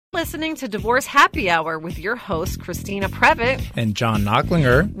listening to Divorce Happy Hour with your host, Christina Previtt. And John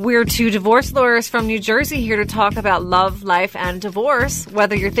Knocklinger. We're two divorce lawyers from New Jersey here to talk about love, life, and divorce.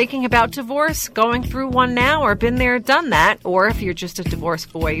 Whether you're thinking about divorce, going through one now, or been there, done that, or if you're just a divorce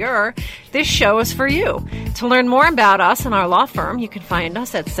voyeur, this show is for you. To learn more about us and our law firm, you can find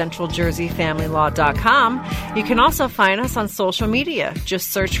us at centraljerseyfamilylaw.com. You can also find us on social media. Just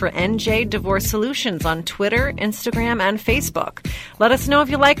search for NJ Divorce Solutions on Twitter, Instagram, and Facebook. Let us know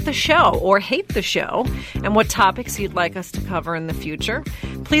if you like the show or hate the show and what topics you'd like us to cover in the future.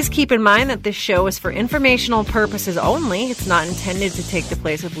 Please keep in mind that this show is for informational purposes only. It's not intended to take the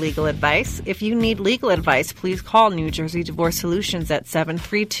place of legal advice. If you need legal advice, please call New Jersey Divorce Solutions at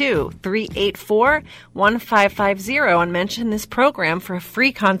 732-384-1550 and mention this program for a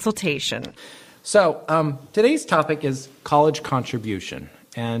free consultation. So today's topic is college contribution.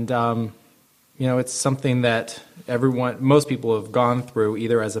 And it's something that most people have gone through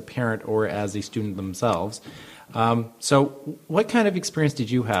either as a parent or as a student themselves. So what kind of experience did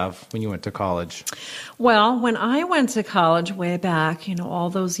you have when you went to college? Well, when I went to college way back, all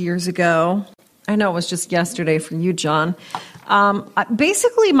those years ago, I know it was just yesterday for you, John.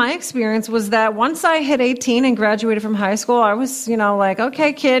 Basically, my experience was that once I hit 18 and graduated from high school, I was, like,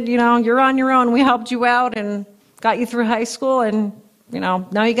 okay, kid, you're on your own. We helped you out and got you through high school and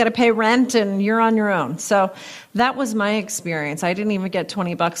now you got to pay rent and you're on your own. So that was my experience. I didn't even get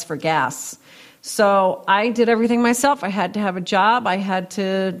 $20 for gas. So I did everything myself. I had to have a job. I had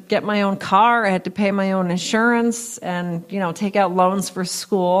to get my own car. I had to pay my own insurance and, take out loans for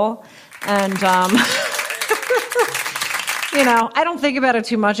school. And, I don't think about it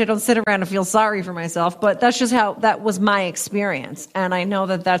too much. I don't sit around and feel sorry for myself, but that's just how that was my experience. And I know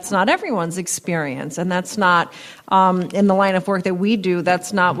that that's not everyone's experience. And that's not, in the line of work that we do,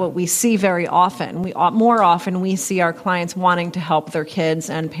 that's not what we see very often. More often we see our clients wanting to help their kids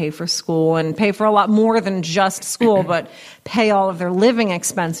and pay for school and pay for a lot more than just school, but pay all of their living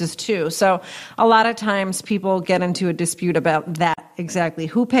expenses too. So a lot of times people get into a dispute about that, exactly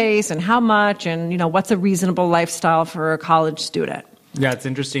who pays and how much and, what's a reasonable lifestyle for a college student. Yeah, it's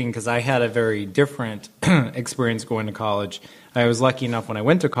interesting because I had a very different experience going to college. I was lucky enough when I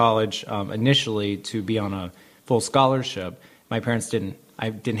went to college initially to be on a full scholarship. My parents I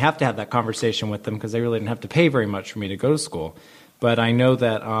didn't have to have that conversation with them because they really didn't have to pay very much for me to go to school. But I know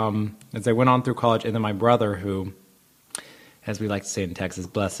that as I went on through college, and then my brother, who, as we like to say in Texas,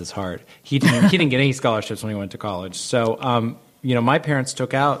 bless his heart, he didn't get any scholarships when he went to college. So, my parents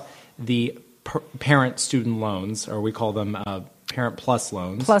took out the parent student loans, or we call them Parent Plus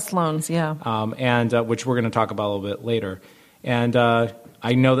loans. Plus loans, yeah. And which we're going to talk about a little bit later. And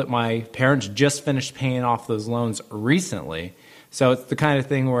I know that my parents just finished paying off those loans recently. So it's the kind of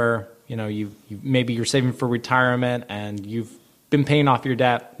thing where, maybe you're saving for retirement and you've been paying off your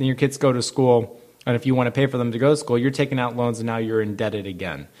debt, then your kids go to school, and if you want to pay for them to go to school, you're taking out loans and now you're indebted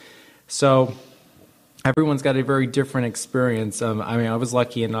again. So everyone's got a very different experience. I was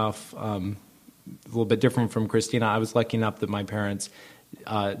lucky enough, a little bit different from Christina. I was lucky enough that my parents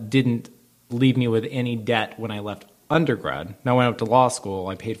didn't leave me with any debt when I left undergrad. Now, when I went to law school,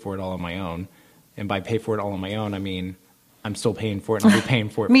 I paid for it all on my own. And by pay for it all on my own, I mean I'm still paying for it, and I'll be paying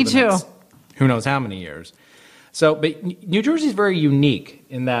for it Me for the too. next who knows how many years. So, but New Jersey is very unique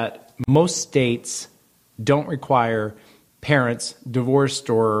in that most states don't require parents, divorced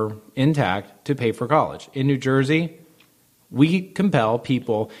or intact, to pay for college. In New Jersey, we compel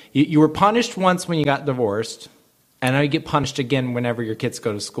people. You were punished once when you got divorced, and now you get punished again whenever your kids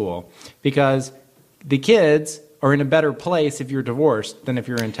go to school, because the kids are in a better place if you're divorced than if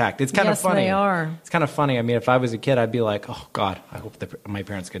you're intact. It's kind of funny. Yes, they are. It's kind of funny. I mean, if I was a kid, I'd be like, oh, God, I hope my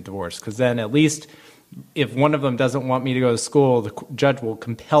parents get divorced, because then at least if one of them doesn't want me to go to school, the judge will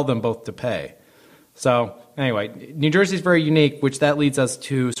compel them both to pay. So anyway, New Jersey is very unique, which that leads us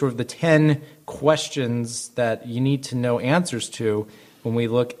to sort of the 10 questions that you need to know answers to when we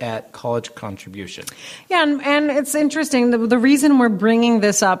look at college contribution. Yeah, and it's interesting. The reason we're bringing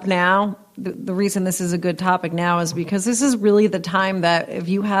this up now, the reason this is a good topic now is because this is really the time that if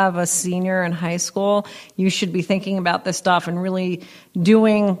you have a senior in high school, you should be thinking about this stuff and really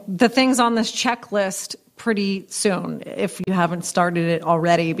doing the things on this checklist pretty soon if you haven't started it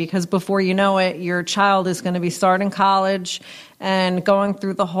already, because before you know it, your child is going to be starting college and going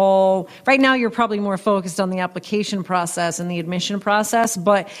through the whole, right now you're probably more focused on the application process and the admission process,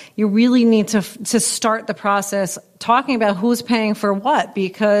 but you really need to start the process talking about who's paying for what,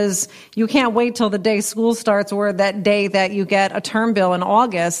 because you can't wait till the day school starts or that day that you get a term bill in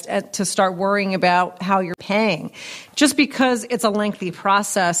August to start worrying about how you're paying. Just because it's a lengthy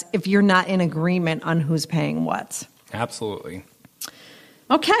process if you're not in agreement on who's paying what. Absolutely.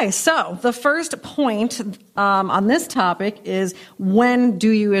 Okay, so the first point on this topic is, when do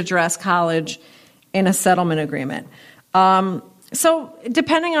you address college in a settlement agreement? So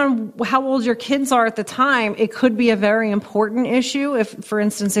depending on how old your kids are at the time, it could be a very important issue. If, for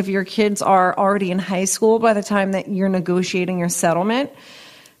instance, if your kids are already in high school by the time that you're negotiating your settlement,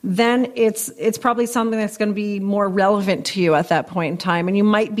 then it's probably something that's going to be more relevant to you at that point in time. And you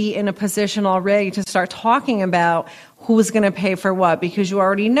might be in a position already to start talking about who's going to pay for what, because you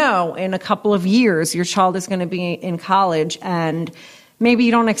already know in a couple of years your child is going to be in college, and maybe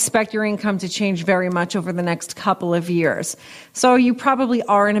you don't expect your income to change very much over the next couple of years. So you probably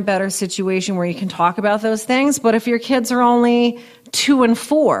are in a better situation where you can talk about those things. But if your kids are only 2 and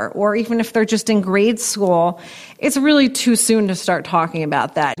 4, or even if they're just in grade school, it's really too soon to start talking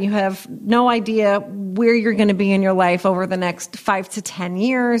about that. You have no idea where you're going to be in your life over the next 5 to 10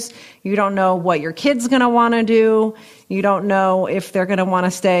 years. You don't know what your kid's going to want to do. You don't know if they're going to want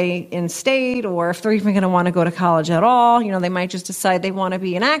to stay in state, or if they're even going to want to go to college at all. They might just decide they want to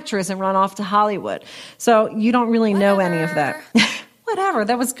be an actress and run off to Hollywood. So you don't really know any of that. Whatever.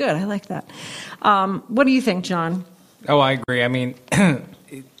 That was good. I like that. What do you think, John? Oh, I agree. I mean,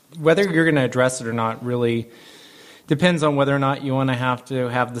 whether you're going to address it or not really depends on whether or not you want to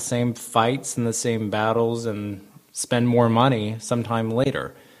have the same fights and the same battles and spend more money sometime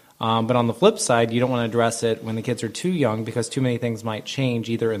later. But on the flip side, you don't want to address it when the kids are too young, because too many things might change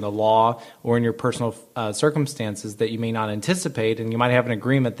either in the law or in your personal circumstances that you may not anticipate, and you might have an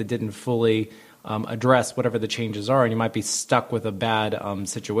agreement that didn't fully address whatever the changes are, and you might be stuck with a bad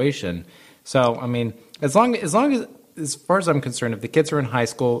situation. So, I mean, as far as I'm concerned, if the kids are in high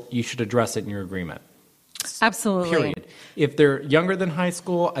school, you should address it in your agreement. Absolutely. Period. If they're younger than high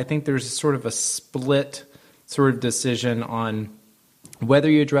school, I think there's sort of a split sort of decision on whether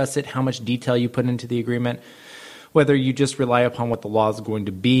you address it, how much detail you put into the agreement, whether you just rely upon what the law is going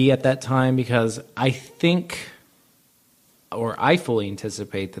to be at that time, because I think, or I fully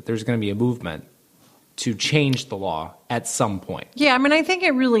anticipate, that there's going to be a movement to change the law at some point. Yeah, I mean, I think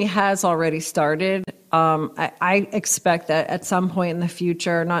it really has already started. I expect that at some point in the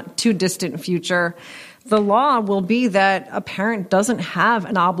future, not too distant future, the law will be that a parent doesn't have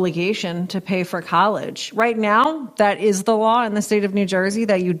an obligation to pay for college. Right now, that is the law in the state of New Jersey,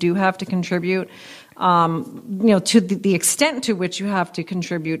 that you do have to contribute. To the extent to which you have to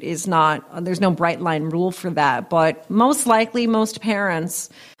contribute is not, there's no bright line rule for that. But most likely, most parents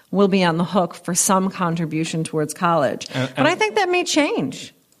will be on the hook for some contribution towards college. But I think that may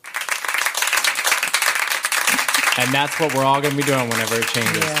change. And that's what we're all going to be doing whenever it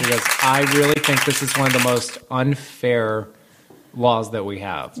changes, because I really think this is one of the most unfair laws that we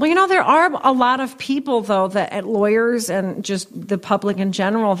have. Well, there are a lot of people, though, that lawyers and just the public in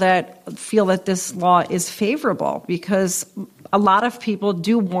general, that feel that this law is favorable, because a lot of people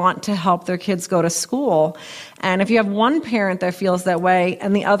do want to help their kids go to school. And if you have one parent that feels that way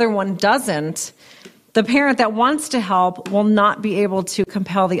and the other one doesn't, the parent that wants to help will not be able to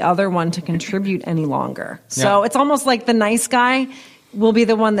compel the other one to contribute any longer. So it's almost like the nice guy will be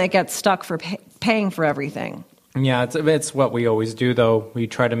the one that gets stuck for paying for everything. Yeah, it's what we always do, though. We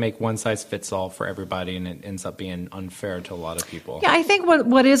try to make one size fits all for everybody, and it ends up being unfair to a lot of people. Yeah, I think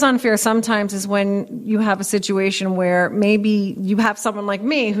what is unfair sometimes is when you have a situation where maybe you have someone like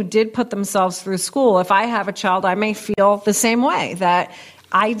me who did put themselves through school. If I have a child, I may feel the same way, that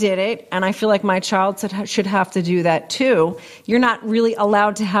I did it, and I feel like my child should have to do that too. You're not really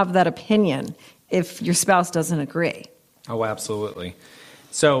allowed to have that opinion if your spouse doesn't agree. Oh, absolutely.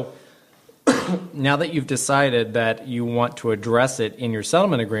 So now that you've decided that you want to address it in your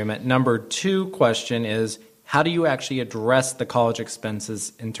settlement agreement, number 2 question is, how do you actually address the college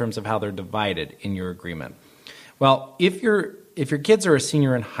expenses in terms of how they're divided in your agreement? Well, if your kids are a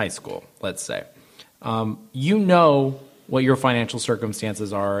senior in high school, let's say, you know what your financial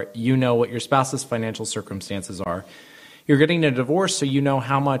circumstances are. You know what your spouse's financial circumstances are. You're getting a divorce, so you know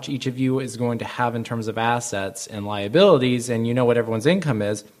how much each of you is going to have in terms of assets and liabilities, and you know what everyone's income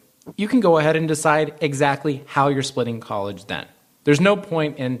is. You can go ahead and decide exactly how you're splitting college then. There's no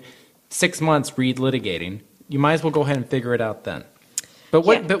point in 6 months relitigating. You might as well go ahead and figure it out then. But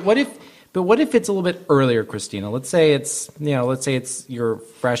what if it's a little bit earlier, Christina? Let's say it's your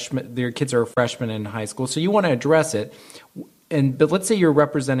kids are freshmen in high school, so you want to address it. But let's say you're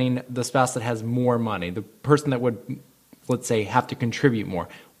representing the spouse that has more money, the person that would, let's say, have to contribute more.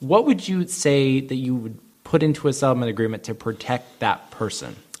 What would you say that you would put into a settlement agreement to protect that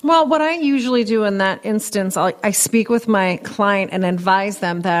person? Well, what I usually do in that instance, I speak with my client and advise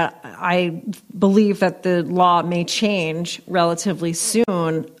them that I believe that the law may change relatively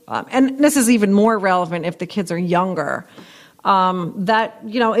soon. And this is even more relevant if the kids are younger. that,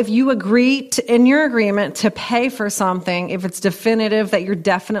 if you agree in your agreement to pay for something, if it's definitive that you're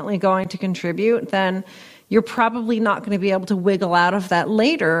definitely going to contribute, then you're probably not going to be able to wiggle out of that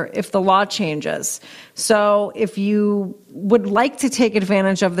later if the law changes. So if you would like to take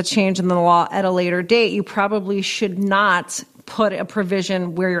advantage of the change in the law at a later date, you probably should not put a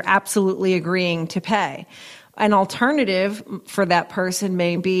provision where you're absolutely agreeing to pay. An alternative for that person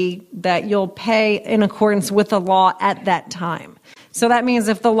may be that you'll pay in accordance with the law at that time. So that means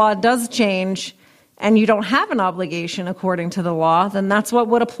if the law does change and you don't have an obligation according to the law, then that's what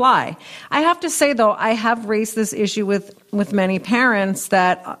would apply. I have to say, though, I have raised this issue with many parents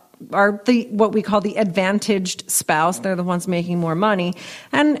that are what we call the advantaged spouse. They're the ones making more money.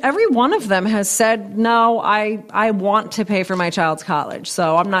 And every one of them has said, no, I want to pay for my child's college,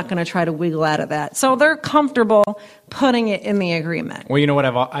 so I'm not going to try to wiggle out of that. So they're comfortable putting it in the agreement. Well, you know what?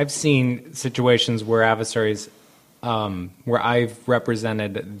 I've seen situations where adversaries, where I've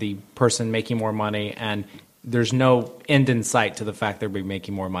represented the person making more money, and there's no end in sight to the fact they'll be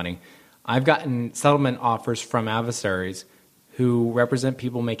making more money. I've gotten settlement offers from adversaries who represent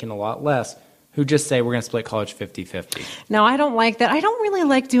people making a lot less, who just say we're going to split college 50-50. No, I don't like that. I don't really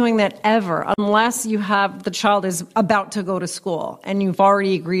like doing that ever, unless you have the child is about to go to school and you've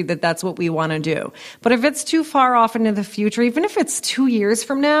already agreed that that's what we want to do. But if it's too far off into the future, even if it's 2 years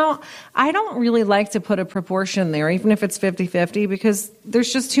from now, I don't really like to put a proportion there, even if it's 50-50, because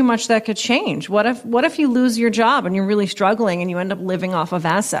there's just too much that could change. What if you lose your job and you're really struggling and you end up living off of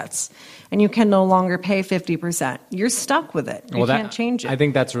assets and you can no longer pay 50%? You're stuck with it. You can't change it. I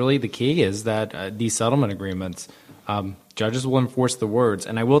think that's really the key, is that these settlement agreements, judges will enforce the words.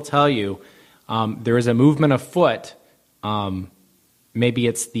 And I will tell you, there is a movement afoot. Maybe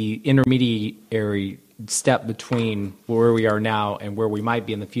it's the intermediary step between where we are now and where we might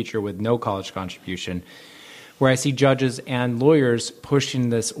be in the future with no college contribution, where I see judges and lawyers pushing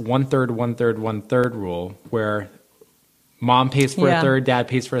this 1/3, 1/3, 1/3 rule, where mom pays for a third, dad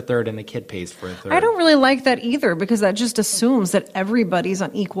pays for a third, and the kid pays for a third. I don't really like that either, because that just assumes that everybody's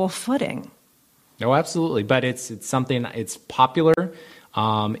on equal footing. No, absolutely. But it's something, it's popular.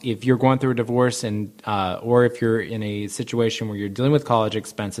 If you're going through a divorce or if you're in a situation where you're dealing with college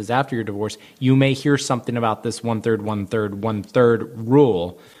expenses after your divorce, you may hear something about this 1/3, 1/3, 1/3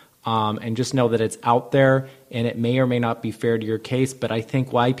 rule. And just know that it's out there, and it may or may not be fair to your case. But I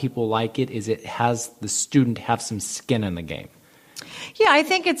think why people like it is it has the student have some skin in the game. Yeah, I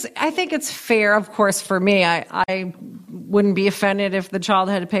think it's fair. Of course, for me, I wouldn't be offended if the child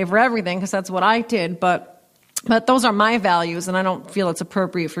had to pay for everything, because that's what I did. But those are my values, and I don't feel it's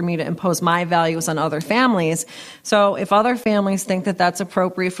appropriate for me to impose my values on other families. So if other families think that that's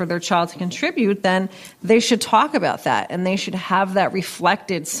appropriate for their child to contribute, then they should talk about that, and they should have that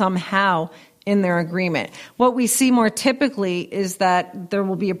reflected somehow in their agreement. What we see more typically is that there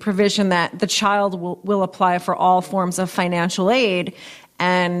will be a provision that the child will apply for all forms of financial aid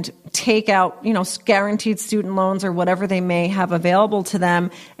and take out, guaranteed student loans or whatever they may have available to them,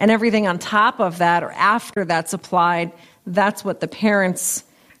 and everything on top of that or after that's applied, that's what the parents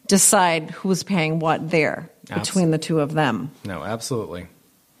decide who's paying what there between the two of them. No, absolutely.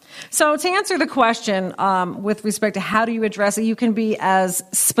 So to answer the question with respect to how do you address it, you can be as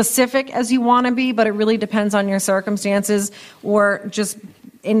specific as you want to be, but it really depends on your circumstances, or just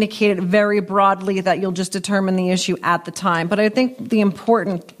indicate it very broadly that you'll just determine the issue at the time. But I think the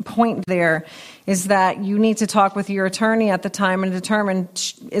important point there is that you need to talk with your attorney at the time and determine,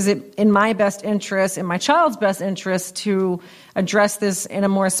 is it in my best interest, in my child's best interest, to address this in a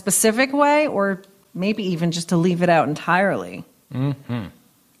more specific way, or maybe even just to leave it out entirely. Mm-hmm.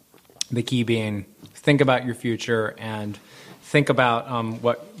 The key being, think about your future and think about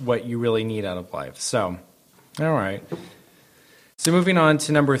what you really need out of life. So, all right. So moving on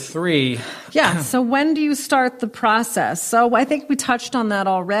to number 3. Yeah, so when do you start the process? So I think we touched on that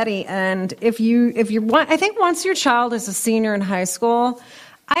already. And if you want, I think once your child is a senior in high school,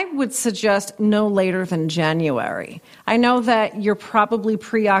 I would suggest no later than January. I know that you're probably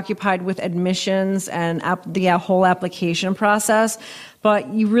preoccupied with admissions and the whole application process,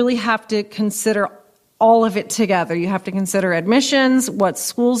 but you really have to consider all of it together. You have to consider admissions, what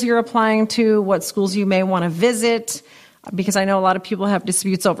schools you're applying to, what schools you may want to visit, because I know a lot of people have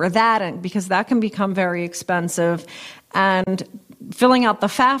disputes over that, and because that can become very expensive. And filling out the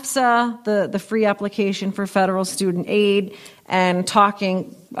FAFSA, the free application for federal student aid, and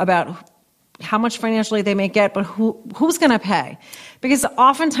talking about how much financially they may get, but who's going to pay? Because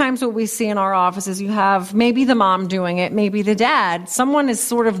oftentimes what we see in our office is you have maybe the mom doing it, maybe the dad. Someone is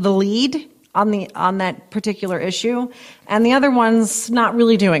sort of the lead on that particular issue, and the other one's not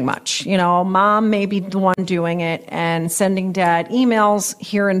really doing much. Mom may be the one doing it and sending dad emails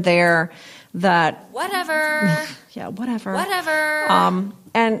here and there that whatever. Yeah, whatever. Whatever.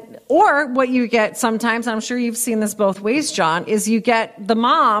 Or what you get sometimes, I'm sure you've seen this both ways, John, is you get the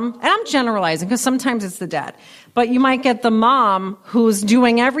mom, and I'm generalizing because sometimes it's the dad, but you might get the mom who's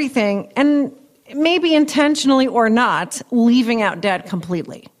doing everything and maybe intentionally or not, leaving out dad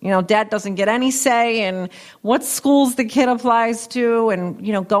completely. Dad doesn't get any say in what schools the kid applies to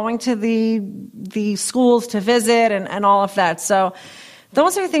and, going to the schools to visit and all of that. So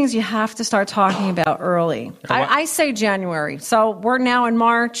those are things you have to start talking about early. I say January. So we're now in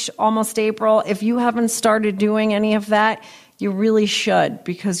March, almost April. If you haven't started doing any of that, you really should,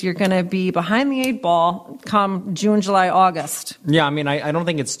 because you're going to be behind the 8 ball come June, July, August. Yeah, I don't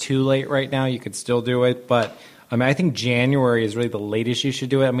think it's too late right now. You could still do it, but I think January is really the latest you should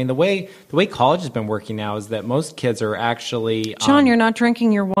do it. The way college has been working now is that most kids are actually John, you're not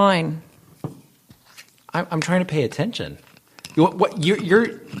drinking your wine. I'm trying to pay attention. What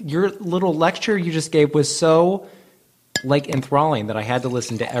your little lecture you just gave was so enthralling that I had to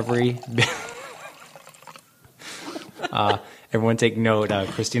listen to every. Everyone take note.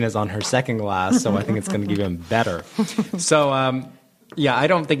 Christina's on her second glass, so I think it's going to get even better. So, I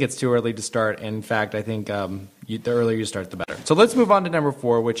don't think it's too early to start. In fact, I think the earlier you start, the better. So let's move on to number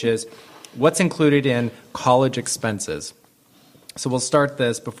 4, which is what's included in college expenses. So we'll start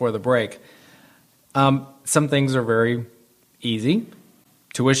this before the break. Some things are very easy.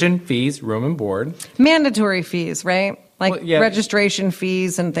 Tuition, fees, room and board. Mandatory fees, right? Registration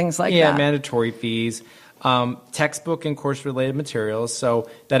fees and things like that. Yeah, mandatory fees. Textbook and course-related materials. So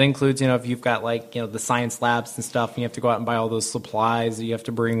that includes, if you've got the science labs and stuff, and you have to go out and buy all those supplies that you have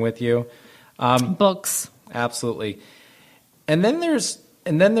to bring with you. Books. Absolutely. And then there's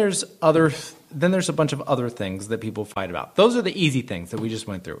a bunch of other things that people fight about. Those are the easy things that we just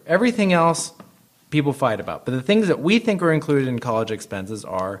went through. Everything else people fight about. But the things that we think are included in college expenses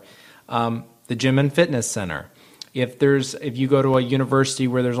are the gym and fitness center. If you go to a university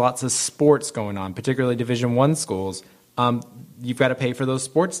where there's lots of sports going on, particularly Division I schools, you've got to pay for those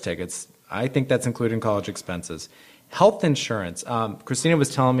sports tickets. I think that's included in college expenses. Health insurance. Christina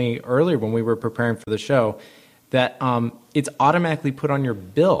was telling me earlier when we were preparing for the show that it's automatically put on your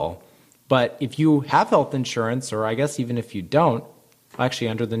bill. But if you have health insurance, or I guess even if you don't, actually,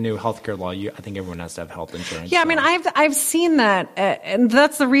 under the new healthcare law, I think everyone has to have health insurance. Yeah, I've seen that, and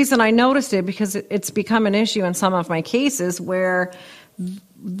that's the reason I noticed it, because it's become an issue in some of my cases where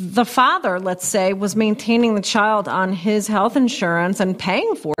the father, let's say, was maintaining the child on his health insurance and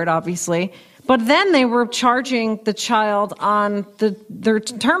paying for it, obviously, but then they were charging the child on their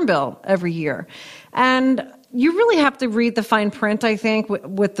term bill every year. And you really have to read the fine print, I think,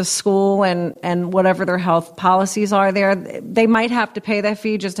 with the school and whatever their health policies are there. They might have to pay that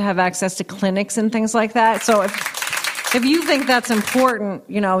fee just to have access to clinics and things like that. So if you think that's important,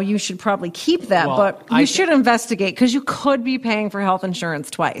 you should probably keep that. Well, but you should investigate, because you could be paying for health insurance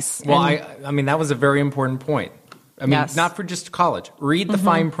twice. Well, that was a very important point. Yes. Not for just college. Read the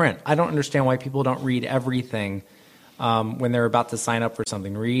fine print. I don't understand why people don't read everything when they're about to sign up for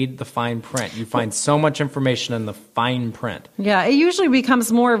something. Read the fine print. You find so much information in the fine print. Yeah, it usually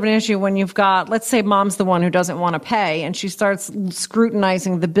becomes more of an issue when you've got, let's say mom's the one who doesn't want to pay, and she starts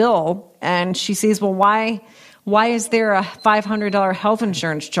scrutinizing the bill, and she sees, well, why is there a $500 health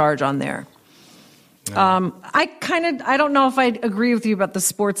insurance charge on there? I don't know if I agree with you about the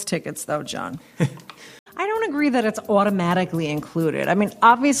sports tickets, though, John. I don't agree that it's automatically included.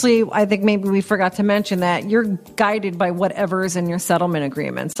 Obviously, I think maybe we forgot to mention that you're guided by whatever is in your settlement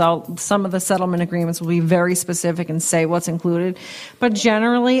agreement. So some of the settlement agreements will be very specific and say what's included. But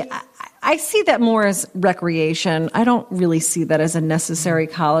generally, I see that more as recreation. I don't really see that as a necessary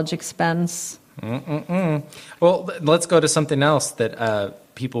college expense. Well, let's go to something else that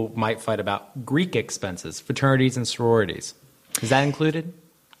people might fight about. Greek expenses, fraternities and sororities. Is that included?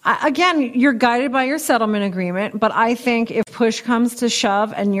 Again, you're guided by your settlement agreement, but I think if push comes to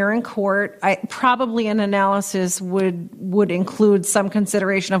shove and you're in court, probably an analysis would include some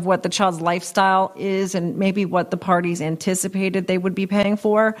consideration of what the child's lifestyle is and maybe what the parties anticipated they would be paying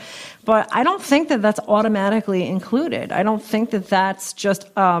for. But I don't think that that's automatically included. I don't think that that's just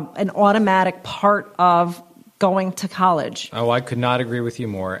an automatic part of going to college. Oh, I could not agree with you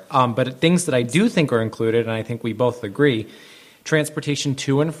more. But things that I do think are included, and I think we both agree, transportation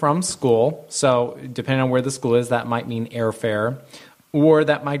to and from school. So depending on where the school is, that might mean airfare, or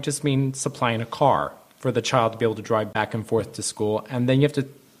that might just mean supplying a car for the child to be able to drive back and forth to school. And then you have to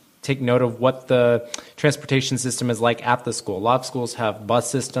take note of what the transportation system is like at the school. A lot of schools have bus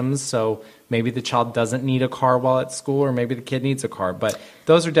systems, so maybe the child doesn't need a car while at school, or maybe the kid needs a car. But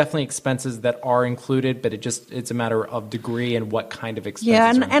those are definitely expenses that are included, but it's a matter of degree and what kind of expenses are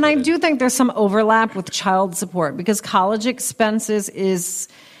included. And I do think there's some overlap with child support, because college expenses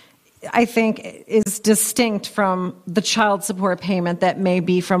I think is distinct from the child support payment that may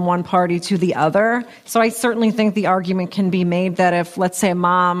be from one party to the other. So I certainly think the argument can be made that if, let's say,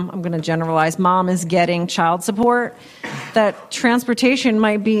 I'm going to generalize, mom is getting child support, that transportation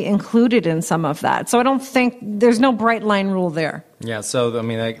might be included in some of that. So I don't think there's no bright line rule there. Yeah, so I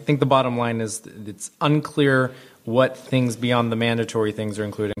mean, I think the bottom line is it's unclear what things beyond the mandatory things are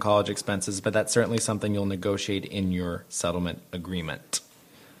included in college expenses, but that's certainly something you'll negotiate in your settlement agreement,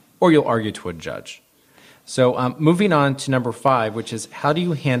 or you'll argue to a judge. So moving on to number 5, which is how do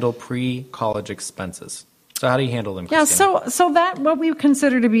you handle pre-college expenses? So how do you handle them, Christina? Yeah, so that what we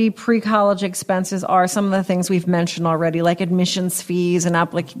consider to be pre-college expenses are some of the things we've mentioned already, like admissions fees and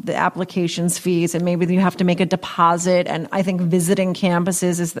the applications fees, and maybe you have to make a deposit, and I think visiting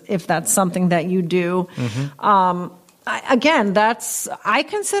campuses is if that's something that you do. Mm-hmm. I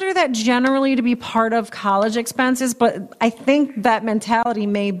consider that generally to be part of college expenses, but I think that mentality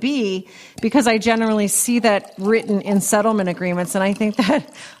may be because I generally see that written in settlement agreements, and I think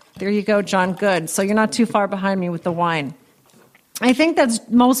that, there you go, John, good. So you're not too far behind me with the wine. I think that's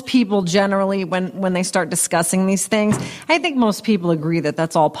most people generally, when they start discussing these things, I think most people agree that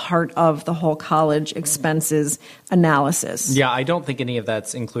that's all part of the whole college expenses analysis. Yeah, I don't think any of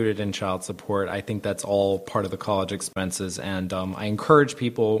that's included in child support. I think that's all part of the college expenses. And I encourage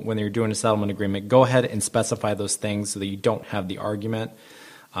people, when you're doing a settlement agreement, go ahead and specify those things so that you don't have the argument.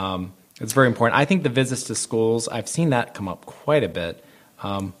 It's very important. I think the visits to schools, I've seen that come up quite a bit.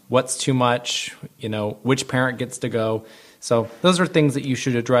 What's too much? Which parent gets to go? So those are things that you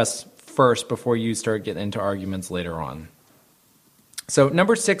should address first before you start getting into arguments later on. So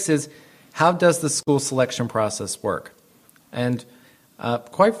number 6 is, how does the school selection process work? And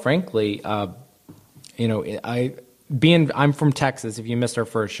quite frankly, I'm from Texas, if you missed our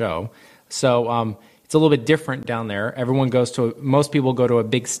first show. So it's a little bit different down there. Most people go to a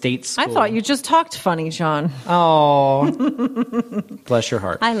big state school. I thought you just talked funny, John. Oh, bless your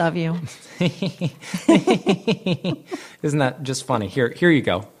heart. I love you. Isn't that just funny? Here you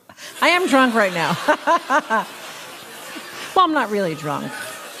go. I am drunk right now. Well, I'm not really drunk.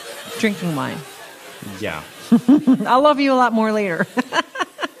 Drinking wine. Yeah. I'll love you a lot more later. I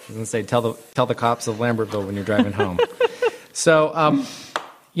was going to say, tell the cops of Lambertville when you're driving home. So,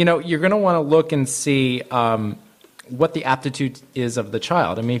 you're going to want to look and see what the aptitude is of the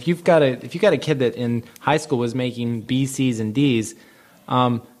child. I mean, if you've got a kid that in high school was making B's, C's, and D's,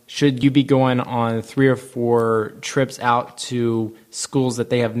 should you be going on 3 or 4 trips out to schools that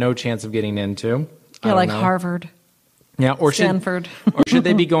they have no chance of getting into? Yeah, like Harvard. Yeah, or Stanford. Or should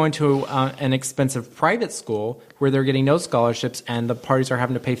they be going to an expensive private school where they're getting no scholarships and the parties are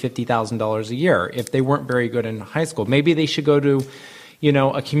having to pay $50,000 a year if they weren't very good in high school? Maybe they should go to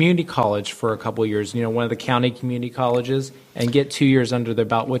a community college for a couple of years, one of the county community colleges, and get 2 years under their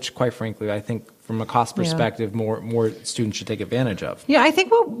belt, which, quite frankly, I think from a cost perspective, more students should take advantage of. Yeah, I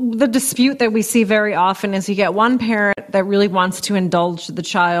think the dispute that we see very often is you get one parent that really wants to indulge the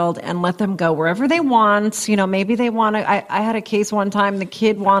child and let them go wherever they want. Maybe they want to. I had a case one time, the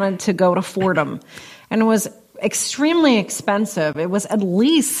kid wanted to go to Fordham, and it was extremely expensive. It was at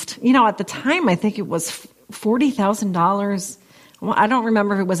least, at the time, I think it was $40,000. Well, I don't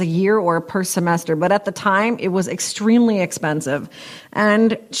remember if it was a year or per semester, but at the time it was extremely expensive.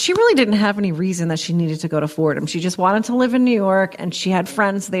 And she really didn't have any reason that she needed to go to Fordham. She just wanted to live in New York, and she had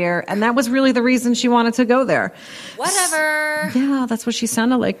friends there, and that was really the reason she wanted to go there. Whatever. Yeah, that's what she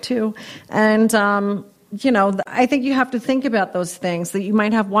sounded like too. And I think you have to think about those things, that you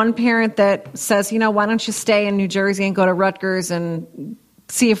might have one parent that says, why don't you stay in New Jersey and go to Rutgers and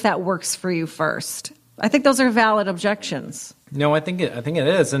see if that works for you first. I think those are valid objections. No, I think it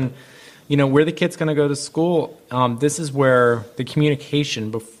is. And, where the kid's going to go to school, this is where the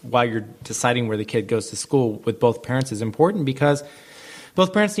communication while you're deciding where the kid goes to school with both parents is important, because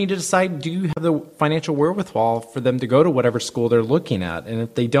both parents need to decide, do you have the financial wherewithal for them to go to whatever school they're looking at? And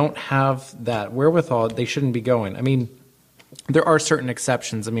if they don't have that wherewithal, they shouldn't be going. I mean, there are certain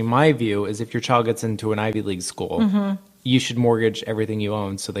exceptions. I mean, my view is if your child gets into an Ivy League school, mm-hmm. you should mortgage everything you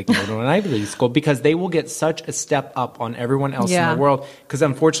own so they can go to an Ivy League school, because they will get such a step up on everyone else in the world, because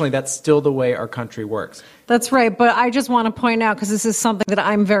unfortunately that's still the way our country works. That's right. But I just want to point out, because this is something that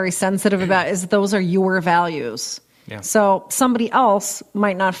I'm very sensitive about, is those are your values. Yeah. So somebody else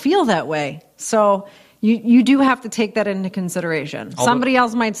might not feel that way. So, you do have to take that into consideration. Somebody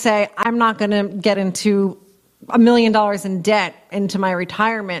else might say, I'm not going to get into $1 million in debt into my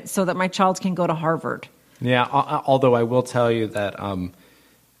retirement so that my child can go to Harvard. Yeah, although I will tell you that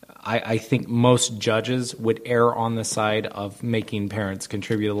I think most judges would err on the side of making parents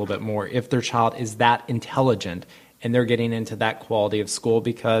contribute a little bit more if their child is that intelligent and they're getting into that quality of school,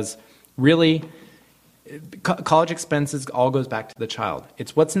 because really college expenses all goes back to the child.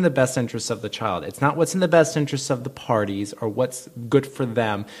 It's what's in the best interest of the child. It's not what's in the best interest of the parties or what's good for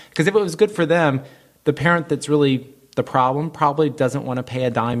them. Because if it was good for them, the parent that's really the problem probably doesn't want to pay a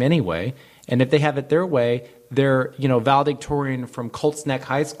dime anyway. And if they have it their way, they're, valedictorian from Colts Neck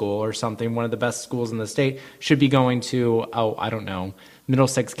High School or something, one of the best schools in the state, should be going to,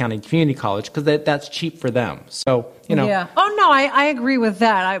 Middlesex County Community College, because that's cheap for them. So, Yeah. Oh, no, I agree with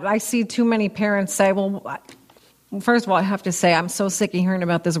that. I see too many parents say, well, first of all, I have to say I'm so sick of hearing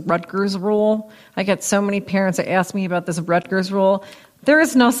about this Rutgers rule. I get so many parents that ask me about this Rutgers rule. There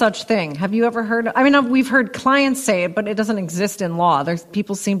is no such thing. Have you ever heard? I mean, we've heard clients say it, but it doesn't exist in law.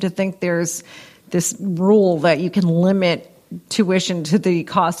 People seem to think there's this rule that you can limit tuition to the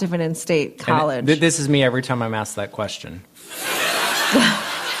cost of an in-state college. This is me every time I'm asked that question.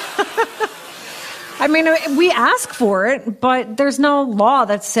 I mean, we ask for it, but there's no law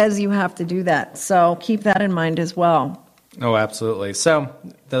that says you have to do that. So keep that in mind as well. Oh, absolutely. So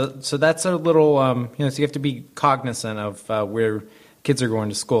that's a little, so you have to be cognizant of where kids are going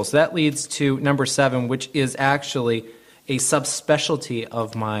to school. So that leads to number 7, which is actually a subspecialty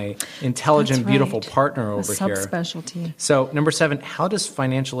of my intelligent, beautiful partner over here. Subspecialty. So number 7, how does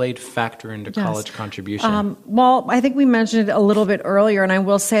financial aid factor into college contribution? Well, I think we mentioned it a little bit earlier, and I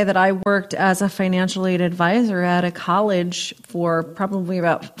will say that I worked as a financial aid advisor at a college for probably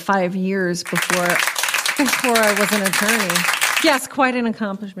about 5 years before I was an attorney. Yes, quite an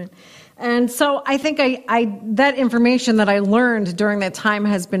accomplishment. And so I think that information that I learned during that time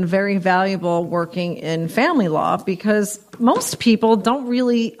has been very valuable working in family law, because most people don't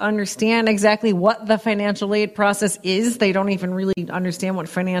really understand exactly what the financial aid process is. They don't even really understand what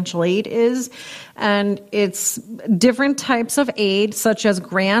financial aid is. And it's different types of aid, such as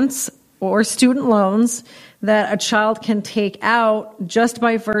grants or student loans, that a child can take out just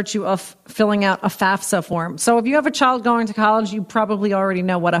by virtue of filling out a FAFSA form. So if you have a child going to college, you probably already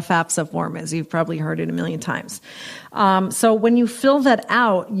know what a FAFSA form is. You've probably heard it a million times. So when you fill that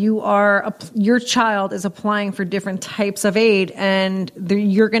out, your child is applying for different types of aid, and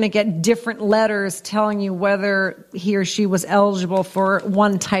you're going to get different letters telling you whether he or she was eligible for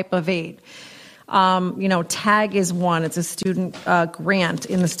one type of aid. TAG is one. It's a student grant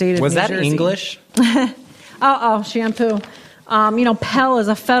in the state of New Jersey. Was that English? Shampoo. Pell is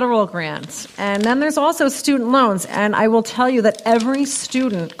a federal grant. And then there's also student loans. And I will tell you that every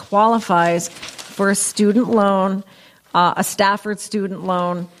student qualifies for a student loan, a Stafford student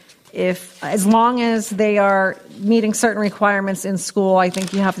loan, as long as they are meeting certain requirements in school. I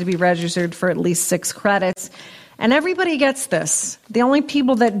think you have to be registered for at least 6 credits. And everybody gets this. The only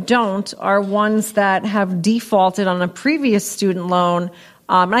people that don't are ones that have defaulted on a previous student loan.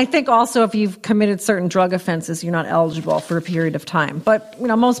 And I think also if you've committed certain drug offenses, you're not eligible for a period of time. But,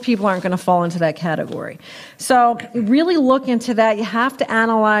 most people aren't going to fall into that category. So really look into that. You have to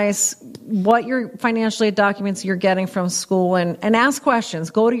analyze what your financial aid documents you're getting from school and ask questions.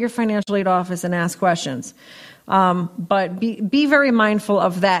 Go to your financial aid office and ask questions. But be very mindful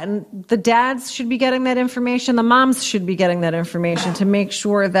of that. And the dads should be getting that information. The moms should be getting that information to make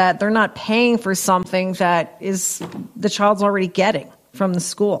sure that they're not paying for something that is the child's already getting from the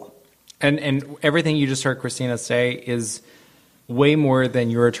school. And everything you just heard Christina say is way more than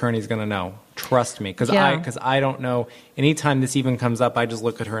your attorney's going to know. Trust me, because I don't know. Anytime this even comes up, I just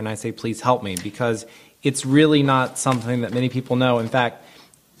look at her and I say, please help me, because it's really not something that many people know. In fact,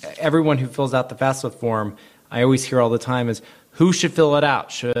 everyone who fills out the FAFSA form, I always hear all the time is, who should fill it out?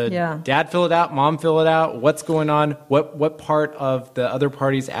 Should dad fill it out? Mom fill it out? What's going on? What part of the other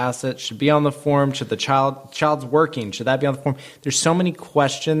party's assets should be on the form? Should the child's working? Should that be on the form? There's so many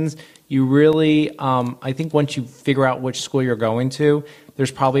questions. You really, I think once you figure out which school you're going to,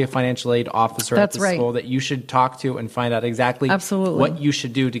 there's probably a financial aid officer at the school that you should talk to and find out exactly what you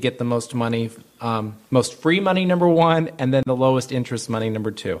should do to get the most money, most free money, number 1, and then the lowest interest money,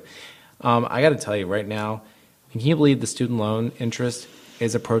 number 2. I got to tell you right now, can you believe the student loan interest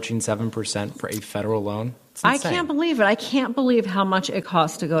is approaching 7% for a federal loan? I can't believe it. I can't believe how much it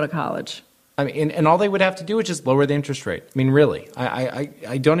costs to go to college. I mean, and all they would have to do is just lower the interest rate. I mean, really,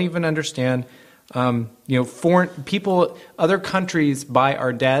 I don't even understand. Foreign people, other countries buy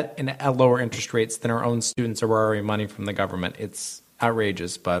our debt at lower interest rates than our own students are borrowing money from the government. It's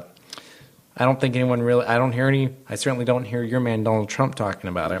outrageous, but I don't think anyone really, I certainly don't hear your man Donald Trump talking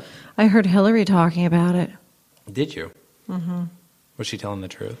about it. I heard Hillary talking about it. Did you? Mm-hmm. Was she telling the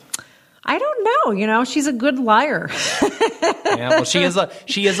truth? I don't know. She's a good liar. Yeah, well, she is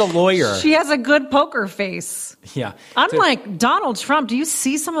a lawyer. She has a good poker face. Yeah. Unlike Donald Trump, do you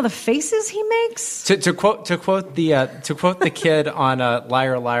see some of the faces he makes? To quote the kid on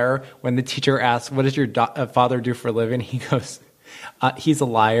Liar Liar, when the teacher asks, "What does your father do for a living?" He goes, "He's a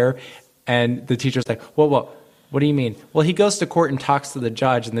liar," and the teacher's like, "Well, what do you mean?" "Well, he goes to court and talks to the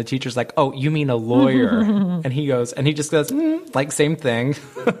judge," and the teacher's like, "Oh, you mean a lawyer?" And he just goes, like same thing.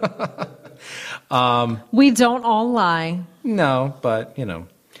 We don't all lie. No, but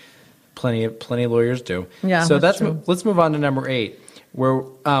plenty of lawyers do. Yeah, so that's true. Let's move on to number 8. Where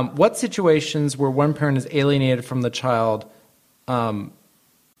what situations where one parent is alienated from the child going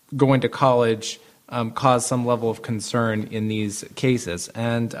to college cause some level of concern in these cases?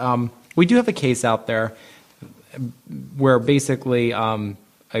 And we do have a case out there where basically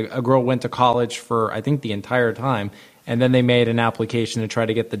a girl went to college for, I think, the entire time, and then they made an application to try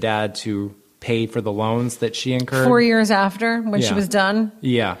to get the dad to pay for the loans that she incurred. 4 years after, when she was done?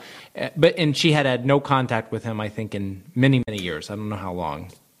 Yeah. And she had no contact with him, I think, in many, many years. I don't know how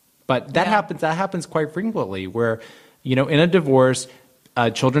long. But that happens quite frequently where, in a divorce,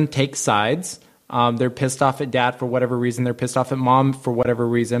 children take sides. They're pissed off at dad for whatever reason. They're pissed off at mom for whatever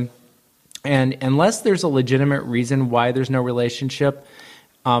reason. And unless there's a legitimate reason why there's no relationship,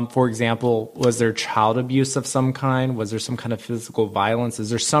 for example, was there child abuse of some kind? Was there some kind of physical violence? Is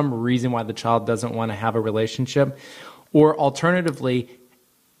there some reason why the child doesn't want to have a relationship? Or alternatively,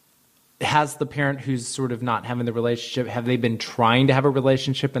 has the parent who's sort of not having the relationship, have they been trying to have a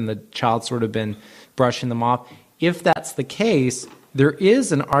relationship and the child sort of been brushing them off? If that's the case, there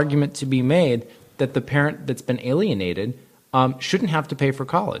is an argument to be made that the parent that's been alienated shouldn't have to pay for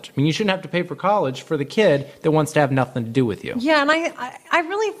college. I mean, you shouldn't have to pay for college for the kid that wants to have nothing to do with you. Yeah, and I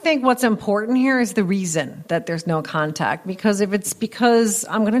really think what's important here is the reason that there's no contact. Because if it's because,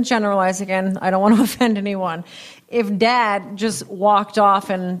 I'm going to generalize again, I don't want to offend anyone. If dad just walked off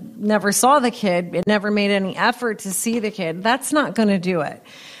and never saw the kid, it never made any effort to see the kid, that's not going to do it.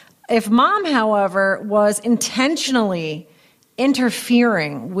 If mom, however, was intentionally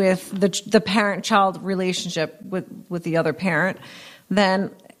interfering with the parent-child relationship with the other parent,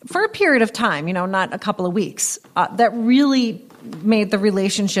 then for a period of time, not a couple of weeks, that really made the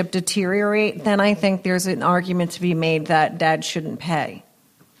relationship deteriorate, then I think there's an argument to be made that dad shouldn't pay.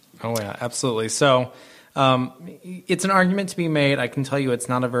 Oh, yeah, absolutely. So it's an argument to be made. I can tell you it's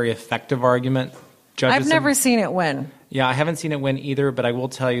not a very effective argument. I've never seen it win. Yeah, I haven't seen it win either, but I will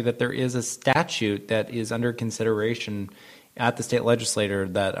tell you that there is a statute that is under consideration at the state legislature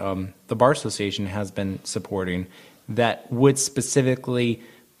that the Bar Association has been supporting that would specifically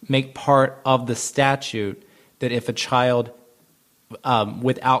make part of the statute that if a child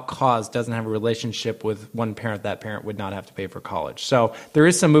without cause doesn't have a relationship with one parent, that parent would not have to pay for college. So there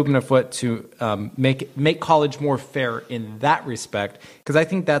is some movement afoot to make college more fair in that respect, because I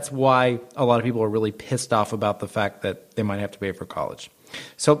think that's why a lot of people are really pissed off about the fact that they might have to pay for college.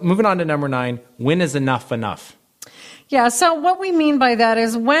 So moving on to number 9, when is enough enough? Yeah, so what we mean by that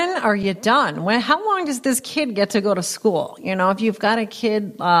is, when are you done? How long does this kid get to go to school? If you've got a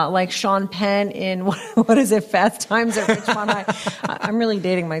kid like Sean Penn in, what is it, Fast Times at Ridgemont High? I'm really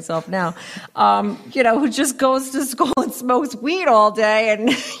dating myself now. Who just goes to school and smokes weed all day and,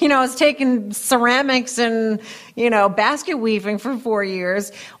 is taking ceramics and, basket weaving for 4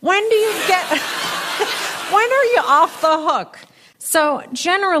 years. When are you off the hook? So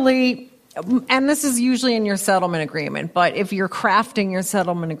generally, and this is usually in your settlement agreement, but if you're crafting your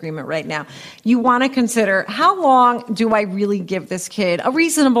settlement agreement right now, you want to consider, how long do I really give this kid a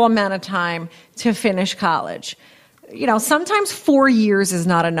reasonable amount of time to finish college? Sometimes 4 years is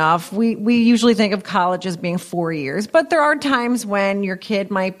not enough. We usually think of college as being 4 years, but there are times when your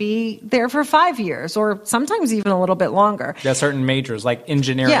kid might be there for 5 years, or sometimes even a little bit longer. Yeah, certain majors like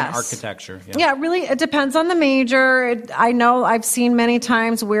engineering, yes. Architecture. Yeah, really, it depends on the major. I know I've seen many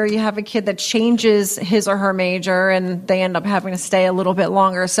times where you have a kid that changes his or her major and they end up having to stay a little bit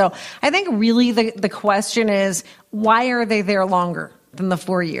longer. So I think really the question is, why are they there longer than the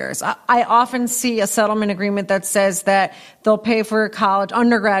 4 years? I often see a settlement agreement that says that they'll pay for college,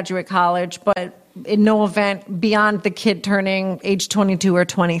 undergraduate college, but in no event beyond the kid turning age 22 or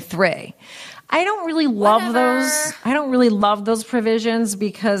 23. I don't really love those. I don't really love those provisions,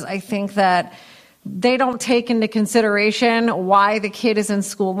 because I think that they don't take into consideration why the kid is in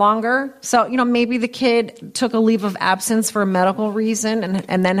school longer. So, maybe the kid took a leave of absence for a medical reason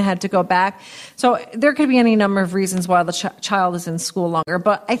and then had to go back. So there could be any number of reasons why the child is in school longer.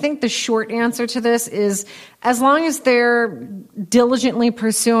 But I think the short answer to this is as long as they're diligently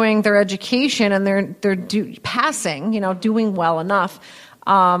pursuing their education and they're passing, doing well enough,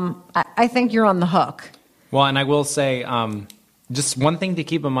 I think you're on the hook. Well, and I will say, just one thing to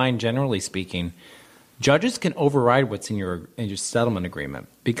keep in mind, generally speaking, judges can override what's in your settlement agreement,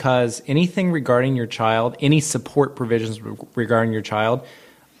 because anything regarding your child, any support provisions regarding your child,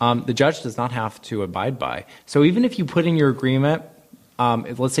 the judge does not have to abide by. So even if you put in your agreement,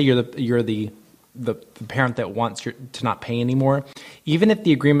 let's say you're the parent that wants to not pay anymore, even if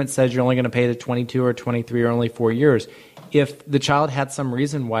the agreement says you're only going to pay the 22 or 23 or only 4 years, if the child had some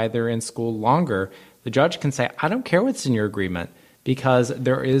reason why they're in school longer, the judge can say, I don't care what's in your agreement, because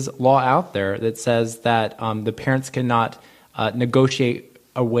there is law out there that says that the parents cannot negotiate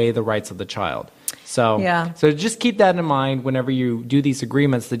away the rights of the child. So just keep that in mind whenever you do these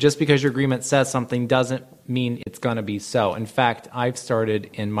agreements, that just because your agreement says something doesn't mean it's going to be so. In fact, I've started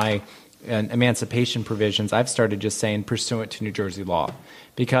in my emancipation provisions, I've started just saying pursuant to New Jersey law,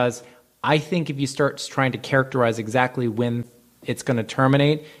 because I think if you start trying to characterize exactly when it's going to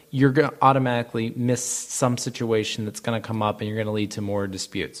terminate, you're going to automatically miss some situation that's going to come up and you're going to lead to more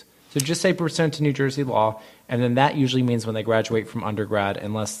disputes. So just say pursuant to New Jersey law, and then that usually means when they graduate from undergrad,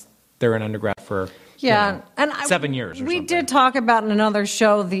 unless they're an undergrad for 7 years or something. We did talk about in another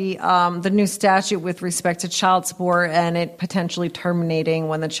show the new statute with respect to child support and it potentially terminating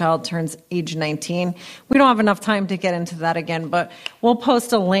when the child turns age 19. We don't have enough time to get into that again, but we'll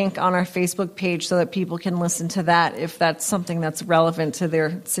post a link on our Facebook page so that people can listen to that if that's something that's relevant to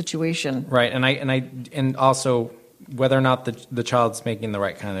their situation. Right, and also whether or not the child's making the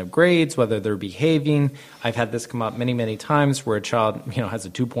right kind of grades, whether they're behaving. I've had this come up many, many times where a child, has a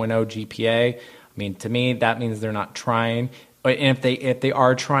 2.0 GPA. I mean, to me, that means they're not trying. And if they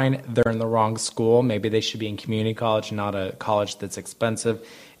are trying, they're in the wrong school. Maybe they should be in community college, not a college that's expensive.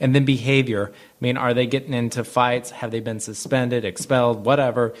 And then behavior. I mean, are they getting into fights? Have they been suspended, expelled,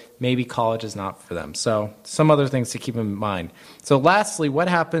 whatever? Maybe college is not for them. So some other things to keep in mind. So lastly, what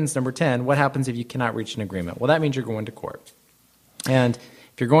happens, number 10, what happens if you cannot reach an agreement? Well, that means you're going to court. And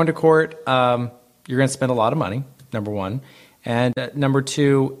if you're going to court, you're going to spend a lot of money, number one. And number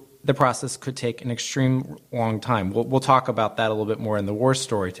two, the process could take an extreme long time. We'll talk about that a little bit more in the war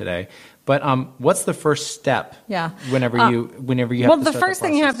story today. But what's the first step? Whenever you have to start the first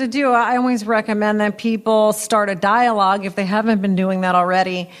thing you have to do, I always recommend that people start a dialogue if they haven't been doing that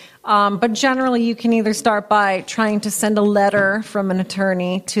already. But generally, you can either start by trying to send a letter from an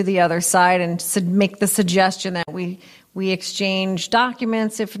attorney to the other side and make the suggestion that we exchange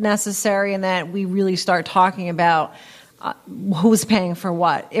documents if necessary, and that we really start talking about who's paying for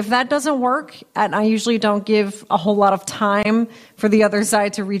what. If that doesn't work, and I usually don't give a whole lot of time for the other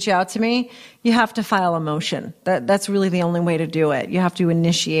side to reach out to me, you have to file a motion. That's really the only way to do it. You have to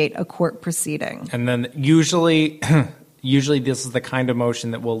initiate a court proceeding. And then usually this is the kind of motion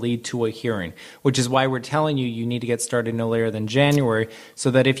that will lead to a hearing, which is why we're telling you need to get started no later than January,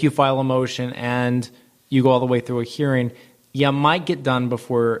 so that if you file a motion and you go all the way through a hearing, might get done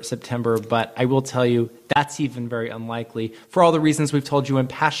before September, but I will tell you that's even very unlikely for all the reasons we've told you in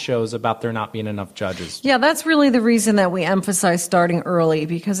past shows about there not being enough judges. Yeah, that's really the reason that we emphasize starting early,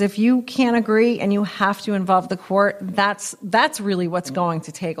 because if you can't agree and you have to involve the court, that's really what's going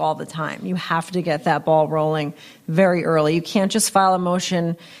to take all the time. You have to get that ball rolling very early. You can't just file a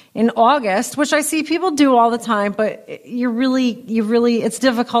motion in August, which I see people do all the time, but it's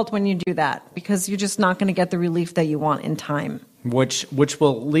difficult when you do that because you're just not going to get the relief that you want in time. Which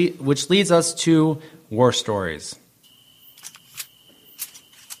leads us to war stories.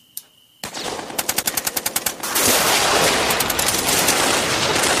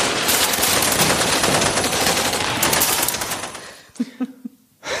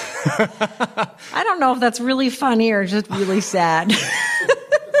 I don't know if that's really funny or just really sad.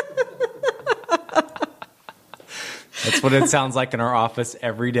 That's what it sounds like in our office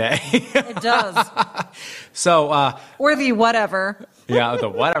every day. It does. So, or the whatever. Yeah, the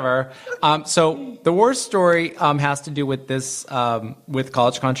whatever. So the war story has to do with this, with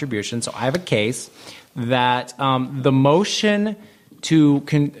college contribution. So I have a case that the motion to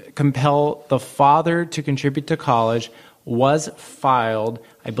compel the father to contribute to college was filed,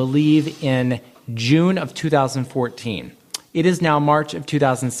 I believe, in June of 2014. It is now March of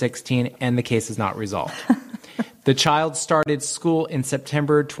 2016, and the case is not resolved. The child started school in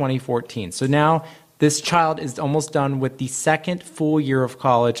September 2014. So now this child is almost done with the second full year of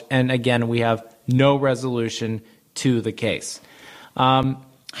college. And again, we have no resolution to the case.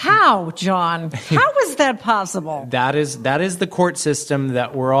 How, John? How is that possible? That is the court system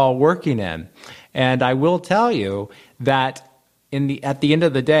that we're all working in. And I will tell you that at the end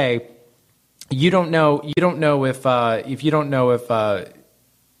of the day, you don't know if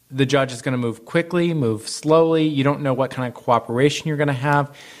the judge is going to move quickly, move slowly. You don't know what kind of cooperation you're going to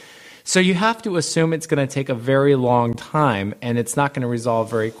have. So you have to assume it's going to take a very long time and it's not going to resolve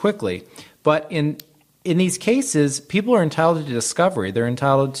very quickly. But in these cases, people are entitled to discovery. They're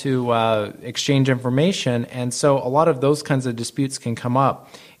entitled to exchange information. And so a lot of those kinds of disputes can come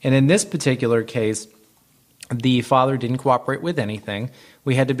up. And in this particular case, the father didn't cooperate with anything.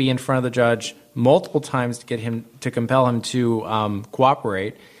 We had to be in front of the judge multiple times to compel him to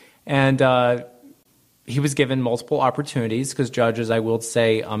cooperate. And he was given multiple opportunities because judges, I will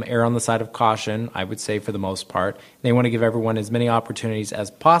say, err on the side of caution, I would say for the most part. They want to give everyone as many opportunities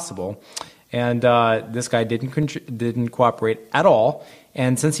as possible. And this guy didn't cooperate at all.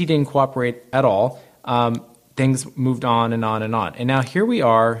 And since he didn't cooperate at all, things moved on and on and on. And now here we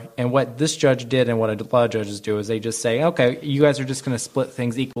are, and what this judge did and what a lot of judges do is they just say, okay, you guys are just going to split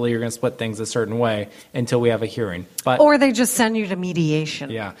things equally. You're going to split things a certain way until we have a hearing. Or they just send you to mediation.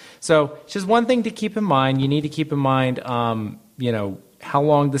 Yeah. So it's just one thing to keep in mind. You need to keep in mind, how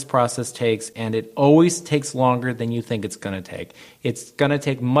long this process takes, and it always takes longer than you think it's going to take. It's going to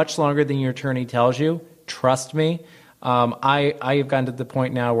take much longer than your attorney tells you. Trust me. I have gotten to the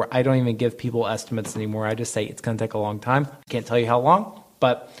point now where I don't even give people estimates anymore. I just say it's going to take a long time. I can't tell you how long,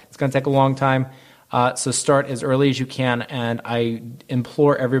 but it's going to take a long time. So start as early as you can, and I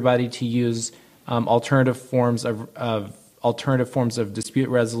implore everybody to use alternative forms of dispute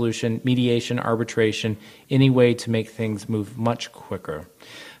resolution, mediation, arbitration, any way to make things move much quicker.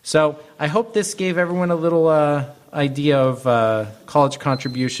 So I hope this gave everyone a little idea of college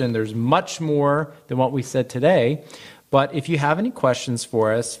contribution. There's much more than what we said today. But if you have any questions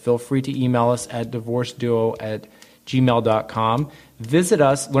for us, feel free to email us at divorceduo@gmail.com. Visit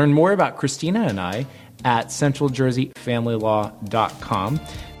us, learn more about Christina and I at centraljerseyfamilylaw.com.